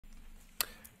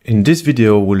In this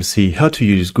video, we'll see how to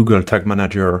use Google Tag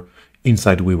Manager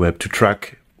inside WeWeb to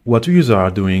track what users are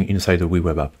doing inside the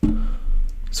WeWeb app.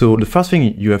 So the first thing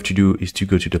you have to do is to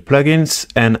go to the plugins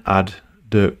and add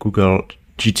the Google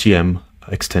GTM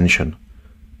extension.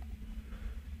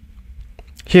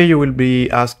 Here you will be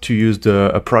asked to use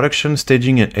the production,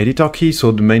 staging, and editor key.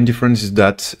 So the main difference is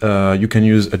that you can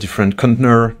use a different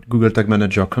container, Google Tag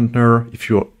Manager container, if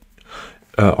you're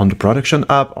on the production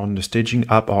app, on the staging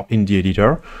app, or in the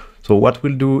editor. So what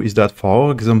we'll do is that for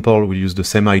our example, we'll use the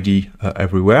same ID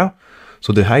everywhere.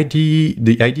 So the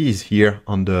ID is here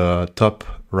on the top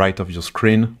right of your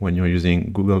screen when you're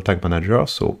using Google Tag Manager.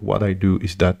 So what I do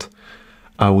is that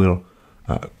I will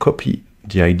copy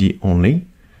the ID only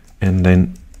and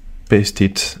then paste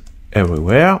it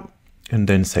everywhere and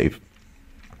then save.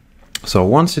 So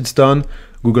once it's done,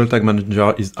 Google Tag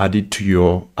Manager is added to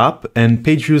your app and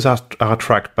page views are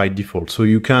tracked by default. So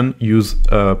you can use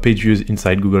page views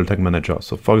inside Google Tag Manager.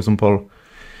 So for example,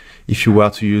 if you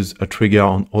were to use a trigger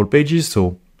on all pages,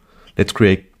 so let's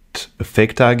create a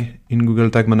fake tag in Google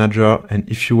Tag Manager. And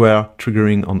if you were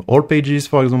triggering on all pages,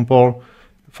 for example,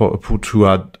 to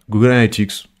add Google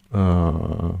Analytics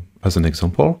as an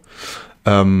example,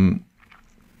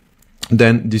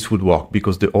 then this would work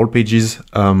because the all pages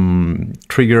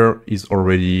trigger is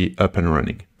already up and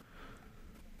running.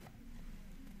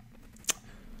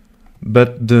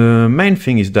 But the main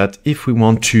thing is that if we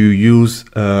want to use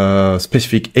a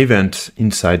specific event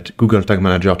inside Google Tag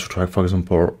Manager to track, for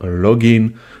example, a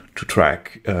login, to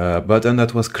track a button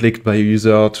that was clicked by a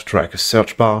user, to track a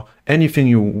search bar, anything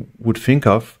you would think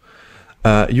of,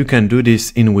 you can do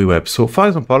this in WeWeb. So for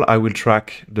example, I will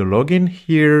track the login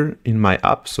here in my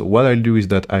app. So what I'll do is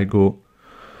that I go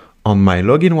on my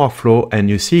login workflow,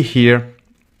 and you see here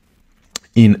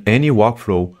in any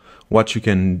workflow, what you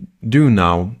can do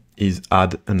now is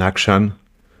add an action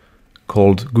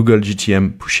called Google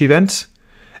GTM push event.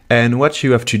 And what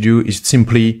you have to do is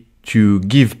simply to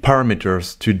give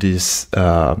parameters to this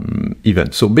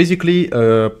event. So basically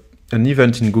an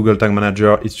event in Google Tag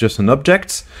Manager is just an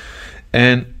object.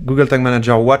 And Google Tag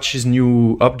Manager watches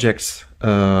new objects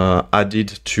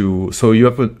added to, so you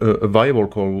have a variable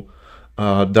called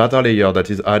data layer that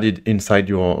is added inside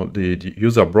the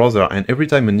user browser. And every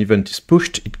time an event is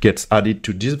pushed, it gets added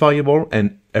to this variable.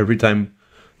 And every time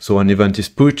an event is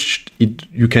pushed,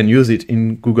 you can use it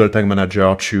in Google Tag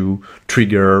Manager to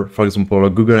trigger, for example, a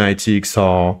Google Analytics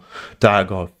or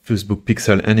tag or Facebook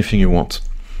pixel, anything you want.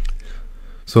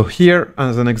 So here,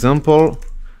 as an example,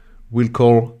 we'll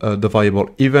call the variable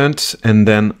event and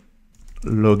then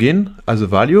login as a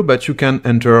value, but you can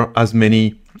enter as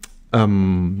many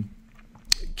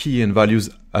key and values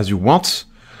as you want.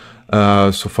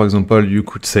 So for example, you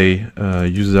could say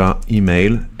user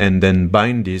email and then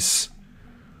bind this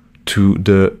to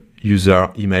the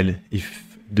user email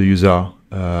if the user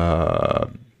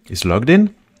is logged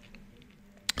in.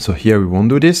 So here we won't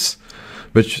do this,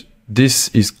 but this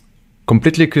is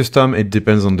completely custom. It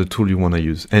depends on the tool you want to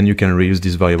use, and you can reuse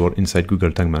this variable inside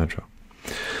Google Tag Manager.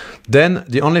 Then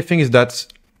the only thing is that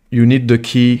you need the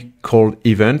key called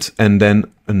event and then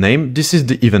a name. This is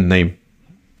the event name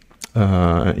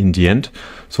in the end.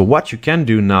 So what you can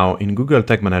do now in Google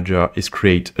Tag Manager is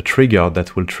create a trigger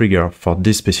that will trigger for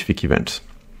this specific event.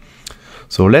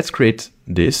 So let's create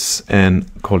this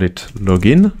and call it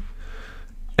login.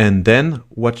 And then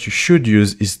what you should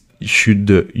use is you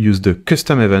should use the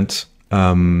custom event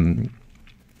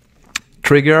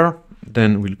trigger,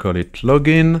 then we'll call it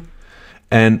login,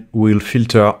 and we'll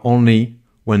filter only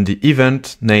when the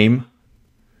event name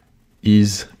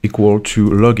is equal to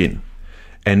login.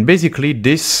 And basically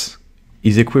this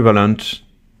is equivalent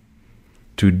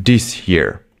to this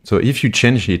here. So if you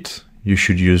change it, you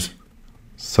should use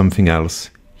something else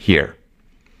here.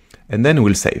 And then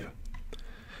we'll save.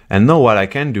 And now what I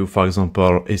can do, for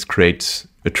example, is create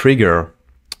a trigger,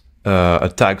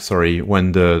 a tag, sorry,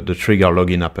 when the trigger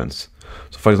login happens.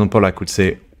 So for example, I could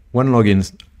say when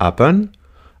logins happen,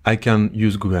 I can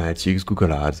use Google Analytics,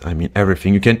 Google Ads, I mean,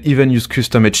 everything. You can even use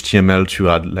custom HTML to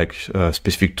add like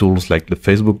specific tools like the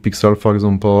Facebook pixel, for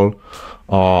example,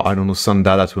 or I don't know, send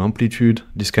data to amplitude,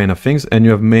 these kind of things. And you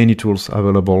have many tools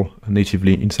available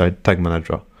natively inside Tag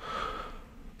Manager.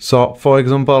 So for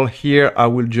example, here I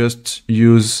will just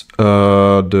use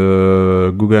the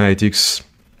Google Analytics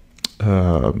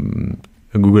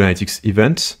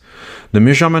event. The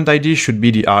measurement ID should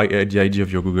be the ID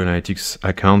of your Google Analytics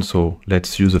account. So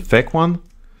let's use a fake one.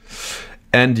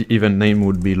 And the event name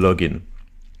would be login.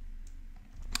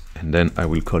 And then I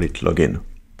will call it login.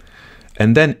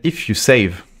 And then if you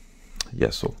save,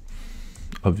 so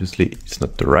obviously it's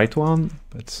not the right one,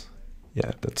 but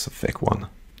yeah, that's a fake one.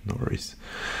 No worries.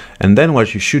 And then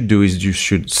what you should do is you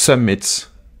should submit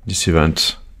this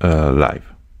event live.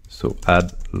 So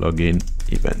add login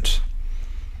event.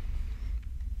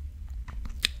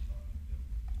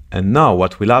 And now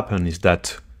what will happen is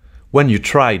that when you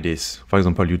try this, for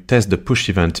example, you test the push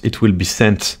event, it will be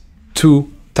sent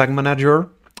to Tag Manager,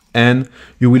 and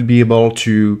you will be able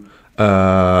to,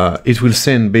 it will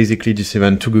send basically this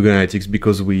event to Google Analytics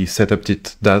because we set up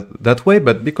it that way.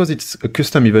 But because it's a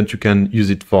custom event, you can use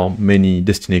it for many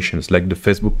destinations, like the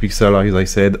Facebook Pixel, as I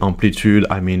said, Amplitude,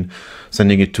 I mean,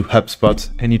 sending it to HubSpot,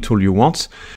 any tool you want.